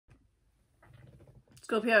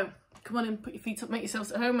Scorpio, come on in, put your feet up, make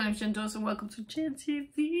yourselves at home. My name's Jen Dawson, welcome to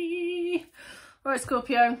JenTV. Alright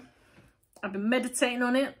Scorpio, I've been meditating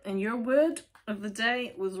on it and your word of the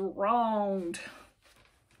day was wronged.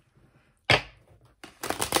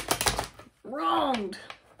 Wronged.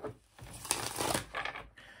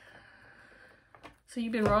 So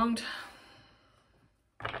you've been wronged.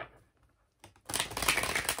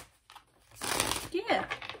 Yeah.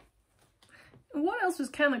 And what else was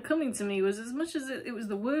kind of coming to me was, as much as it was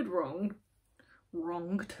the word wronged,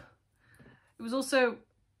 it was also,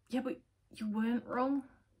 yeah, but you weren't wrong.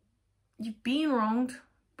 You've been wronged,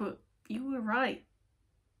 but you were right.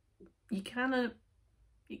 You kind of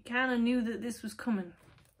knew that this was coming.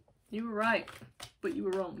 You were right, but you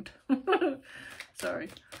were wronged. Sorry.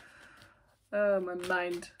 Oh, my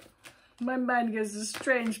mind. My mind goes to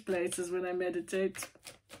strange places when I meditate.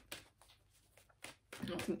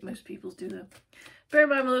 I think most people do that. Bear in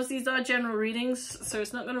mind, my loves, these are general readings, so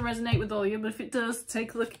it's not going to resonate with all of you, but if it does,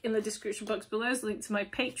 take a look in the description box below. There's a link to my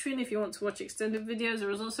Patreon if you want to watch extended videos. There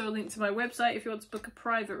is also a link to my website if you want to book a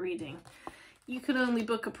private reading. You can only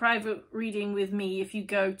book a private reading with me if you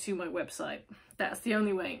go to my website. That's the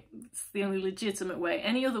only way. It's the only legitimate way.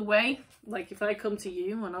 Any other way, like if I come to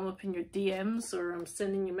you and I'm up in your DMs or I'm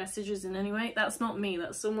sending you messages in any way, that's not me.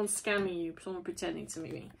 That's someone scamming you, someone pretending to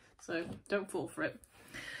be me. So don't fall for it.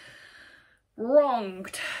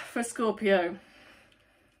 Wronged for Scorpio.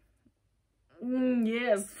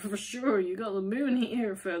 Yes, for sure. You got the moon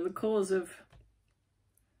here for the cause of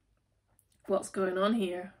what's going on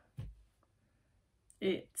here.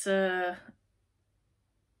 It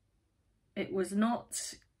was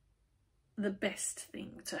not the best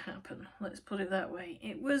thing to happen. Let's put it that way.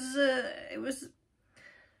 It was a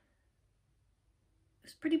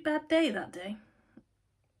pretty bad day that day.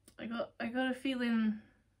 I got a feeling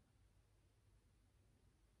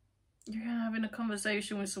you're having a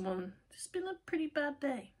conversation with someone. It's been a pretty bad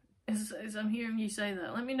day. As I'm hearing you say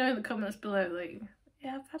that. Let me know in the comments below. Like,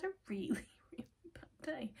 yeah, I've had a really, really bad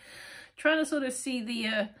day. Trying to sort of see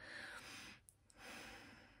the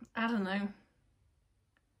I don't know,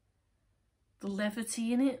 the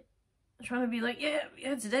levity in it. I'm trying to be like,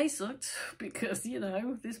 yeah, today sucked because, you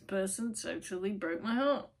know, this person totally broke my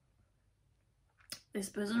heart. This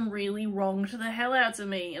person really wronged the hell out of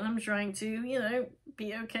me, and I'm trying to, you know,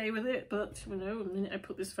 be okay with it, but, you know, the minute I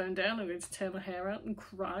put this phone down, I'm going to tear my hair out and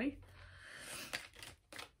cry.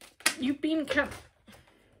 You've been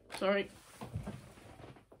sorry.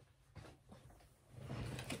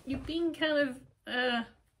 You've been kind of, I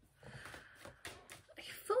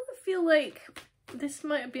feel like this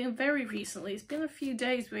might have been very recently. It's been a few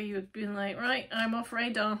days where you've been like, right, I'm off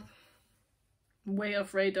radar. Way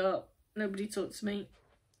off radar. Nobody talk to me.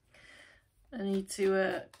 I need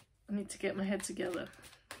to get my head together.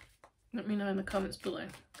 Let me know in the comments below.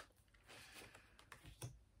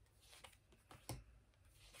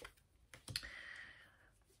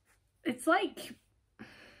 It's like,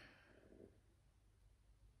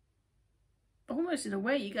 almost in a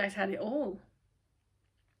way, you guys had it all.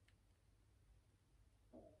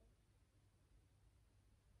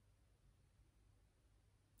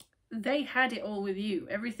 They had it all with you.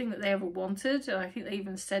 Everything that they ever wanted, and I think they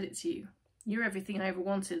even said it to you. You're everything I ever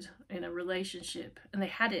wanted in a relationship. And they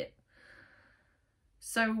had it.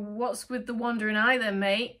 So what's with the wandering eye then,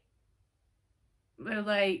 mate? They're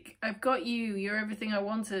like, I've got you. You're everything I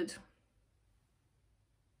wanted.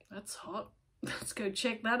 That's hot. Let's go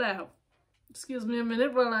check that out. Excuse me a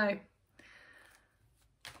minute while I...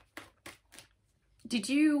 Did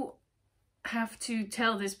you have to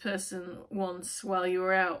tell this person once while you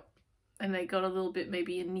were out and they got a little bit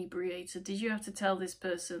maybe inebriated? Did you have to tell this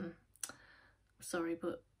person, sorry,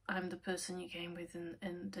 but I'm the person you came with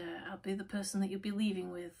and I'll be the person that you'll be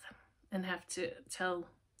leaving with, and have to tell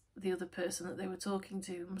the other person that they were talking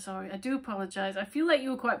to, I'm sorry, I do apologise. I feel like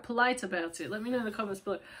you were quite polite about it. Let me know in the comments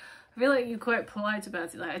below. I feel like you're quite polite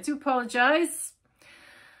about it. Like, I do apologise.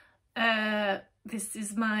 This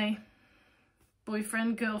is my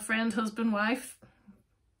boyfriend, girlfriend, husband, wife,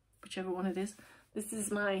 whichever one it is. This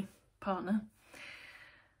is my partner.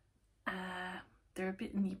 They're a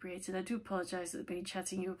bit inebriated. I do apologise that they've been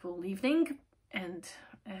chatting you up all evening, and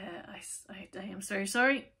I am very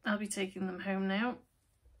sorry. I'll be taking them home now.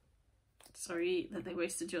 Sorry that they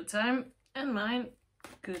wasted your time and mine.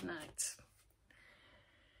 Good night.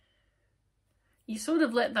 You sort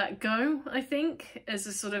of let that go, I think, as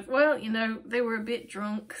a sort of, well, you know, they were a bit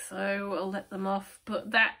drunk, so I'll let them off.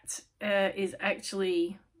 But that is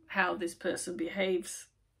actually how this person behaves.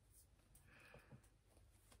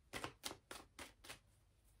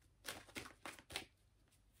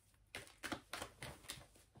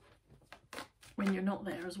 when you're not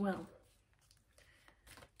there as well.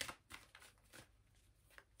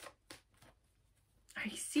 I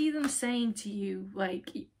see them saying to you, like,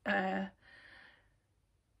 I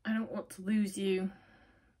don't want to lose you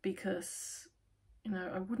because, you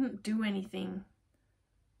know, I wouldn't do anything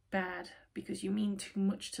bad because you mean too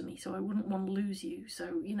much to me, so I wouldn't want to lose you.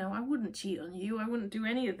 So, you know, I wouldn't cheat on you. I wouldn't do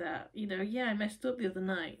any of that. You know, yeah, I messed up the other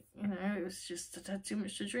night. You know, it was just, I had too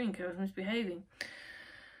much to drink. I was misbehaving.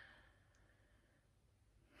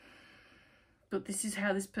 But this is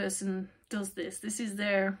how this person does this. This is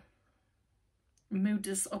their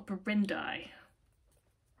modus operandi.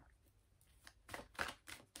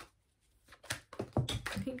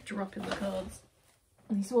 I keep dropping the cards.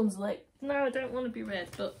 And these ones are like, no, I don't want to be read,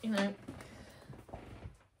 but you know.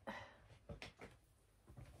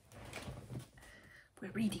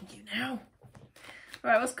 We're reading you now.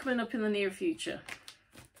 Alright, what's coming up in the near future?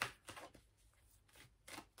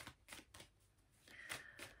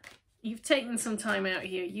 You've taken some time out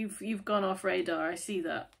here. You've gone off radar. I see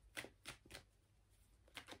that.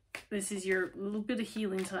 This is your little bit of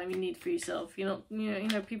healing time you need for yourself. You're not, you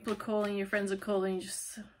know, people are calling, your friends are calling, you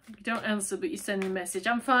don't answer, but you send a message.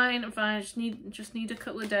 I'm fine, I'm fine. I just need a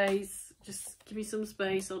couple of days. Just give me some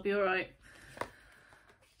space. I'll be all right.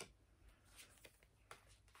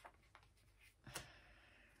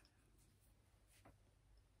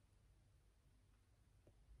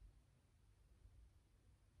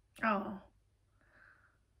 Oh,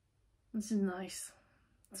 this is nice.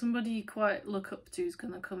 Somebody you quite look up to is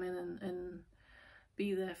going to come in and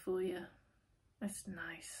be there for you. That's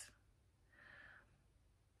nice.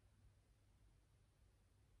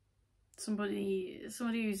 Somebody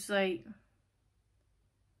who's like,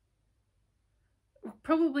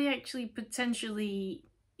 probably actually potentially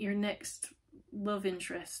your next love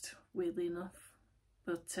interest, weirdly enough.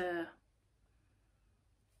 But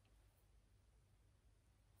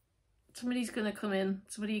somebody's going to come in,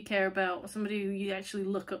 somebody you care about, somebody who you actually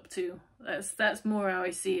look up to. That's more how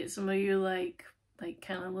I see it. Somebody you like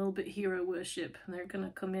kind of a little bit hero worship, and they're going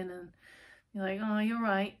to come in and you're like, oh, you're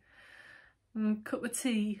right. Cup of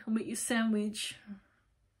tea, I'll make you a sandwich.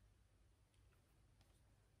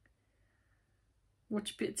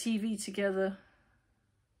 Watch a bit of TV together.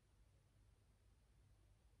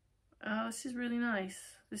 Oh, this is really nice.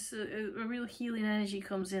 This a real healing energy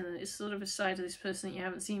comes in, and it's sort of a side of this person that you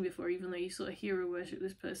haven't seen before, even though you sort of hero worship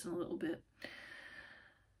this person a little bit.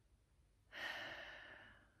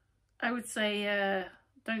 I would say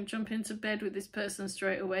don't jump into bed with this person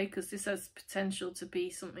straight away, because this has potential to be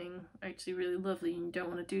something actually really lovely, and you don't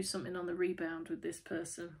want to do something on the rebound with this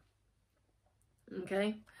person.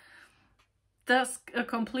 Okay? That's a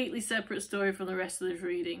completely separate story from the rest of this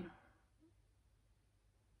reading.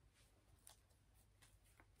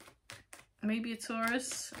 Maybe a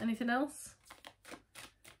Taurus. Anything else?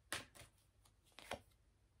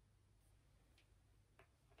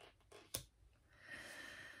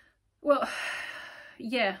 Well,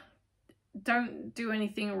 yeah. Don't do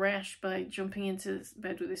anything rash by jumping into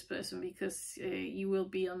bed with this person, because you will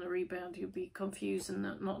be on the rebound. You'll be confused and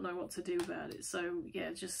not know what to do about it. So,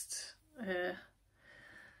 yeah, just...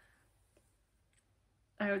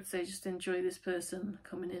 I would say just enjoy this person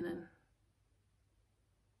coming in and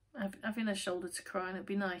having a shoulder to cry on. It'd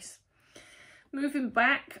be nice. Moving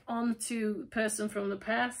back onto the person from the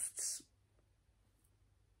past.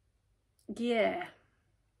 Yeah.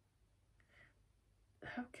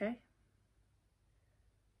 Okay.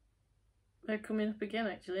 They're coming up again,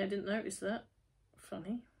 actually. I didn't notice that.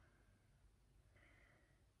 Funny.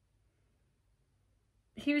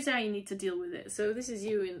 Here's how you need to deal with it. So this is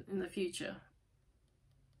you in the future.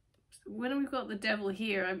 When we've got the devil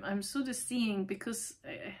here, I'm sort of seeing, because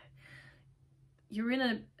you're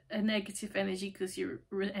in a negative energy because you're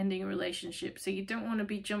ending a relationship, so you don't want to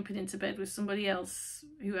be jumping into bed with somebody else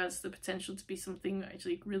who has the potential to be something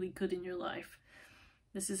actually really good in your life.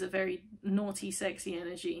 This is a very naughty, sexy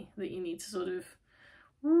energy that you need to sort of,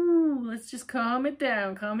 ooh, let's just calm it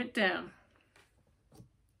down, calm it down.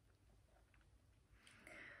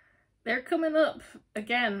 They're coming up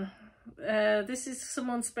again. This is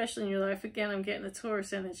someone special in your life. Again, I'm getting a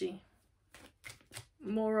Taurus energy.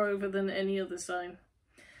 Moreover than any other sign.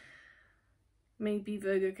 Maybe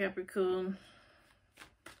Virgo, Capricorn.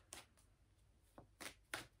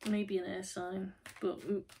 Maybe an air sign. But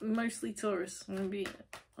mostly Taurus. I'm going to be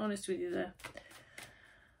honest with you there.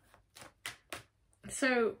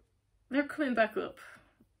 So, they're coming back up.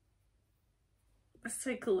 Let's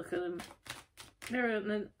take a look at them.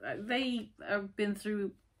 They have been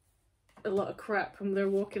through a lot of crap and they're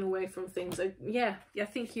walking away from things. Yeah, I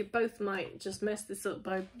think you both might just mess this up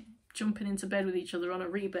by jumping into bed with each other on a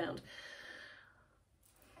rebound.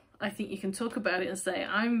 I think you can talk about it and say,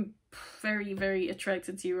 I'm very, very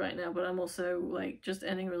attracted to you right now, but I'm also like just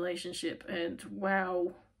ending a relationship, and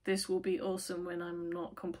wow, this will be awesome when I'm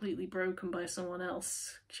not completely broken by someone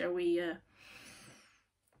else. Shall we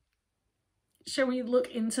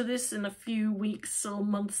look into this in a few weeks or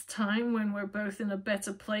months' time when we're both in a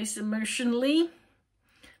better place emotionally?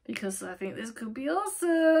 Because I think this could be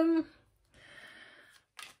awesome.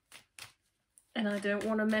 And I don't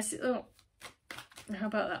want to mess it up. How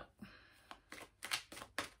about that?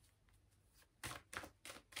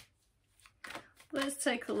 Let's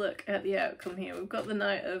take a look at the outcome here. We've got the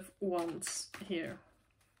Knight of Wands here.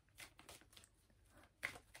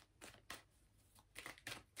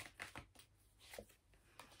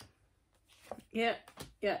 Yeah.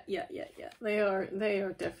 They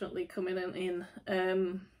are definitely coming in.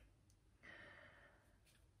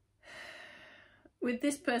 With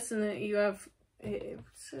this person that you have, it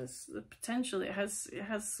says the potential. It has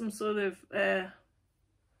some sort of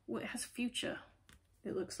well, it has future.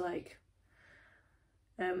 It looks like.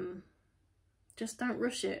 Just don't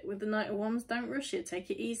rush it. With the Knight of Wands, don't rush it.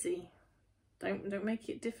 Take it easy. Don't make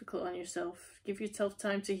it difficult on yourself. Give yourself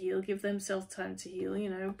time to heal. Give themselves time to heal.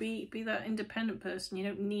 You know, be that independent person. You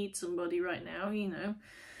don't need somebody right now. You know,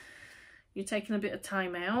 you're taking a bit of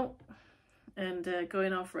time out and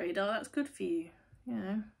going off radar. That's good for you. You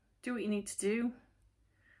know, do what you need to do.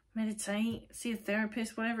 Meditate. See a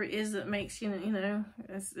therapist. Whatever it is that makes you know,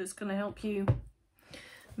 it's going to help you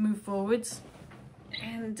move forwards.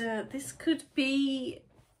 And this could be,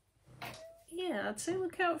 yeah, I'd say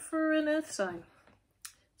look out for an earth sign.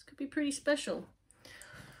 This could be pretty special.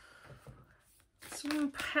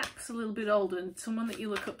 Someone perhaps a little bit older and someone that you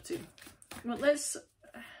look up to. Well, let's...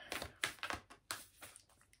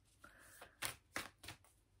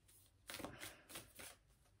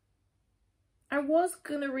 I was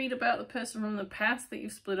going to read about the person from the past that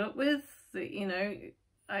you've split up with. That, you know,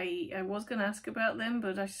 I was going to ask about them,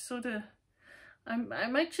 but I sort of...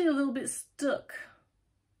 I'm actually a little bit stuck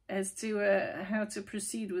as to how to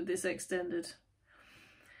proceed with this extended.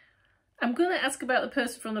 I'm going to ask about the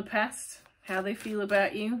person from the past, how they feel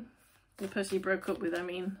about you, the person you broke up with, I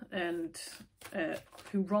mean, and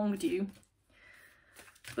who wronged you.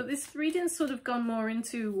 But this reading's sort of gone more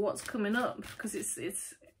into what's coming up, because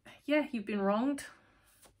it's yeah, you've been wronged.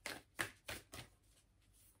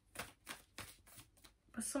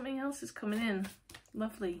 But something else is coming in.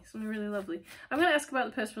 Lovely, something really lovely. I'm going to ask about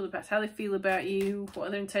the person from the past, how they feel about you, what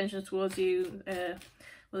are their intentions towards you,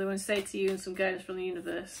 what they want to say to you, and some guidance from the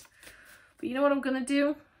universe. But you know what I'm going to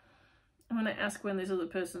do? I'm going to ask when this other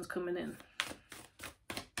person's coming in.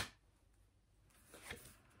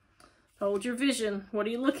 Hold your vision. What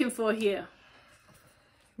are you looking for here?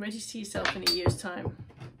 Where do you see yourself in a year's time?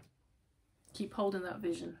 Keep holding that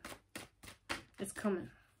vision. It's coming.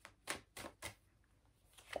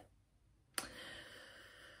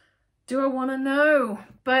 Do I Want to Know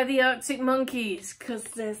by the Arctic Monkeys, cause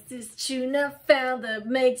there's this tune I found that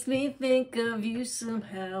makes me think of you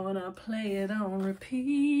somehow, and I play it on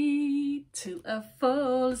repeat till I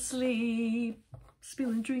fall asleep,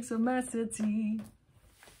 spilling drinks on my settee.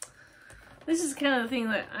 This is the kind of thing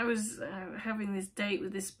that I was having this date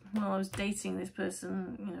with this, well, I was dating this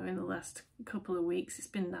person, you know, in the last couple of weeks. It's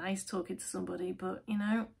been nice talking to somebody, but, you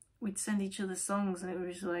know, we'd send each other songs and it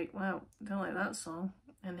was like, wow, I don't like that song.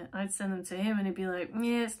 And I'd send them to him and he'd be like,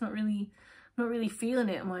 yeah, it's not really feeling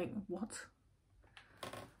it. I'm like, what?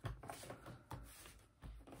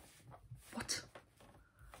 What?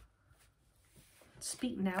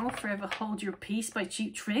 Speak Now, Forever Hold Your Peace by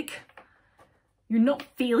Cheap Trick. You're not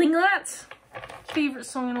feeling that? Favorite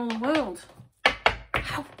song in all the world.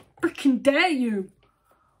 How freaking dare you?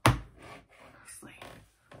 Honestly.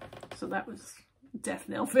 So that was death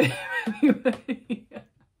knell for him anyway.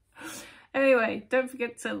 Anyway, don't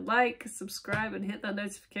forget to like, subscribe, and hit that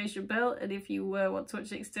notification bell. And if you want to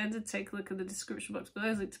watch it extended, take a look at the description box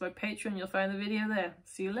below. Link to my Patreon. You'll find the video there.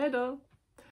 See you later.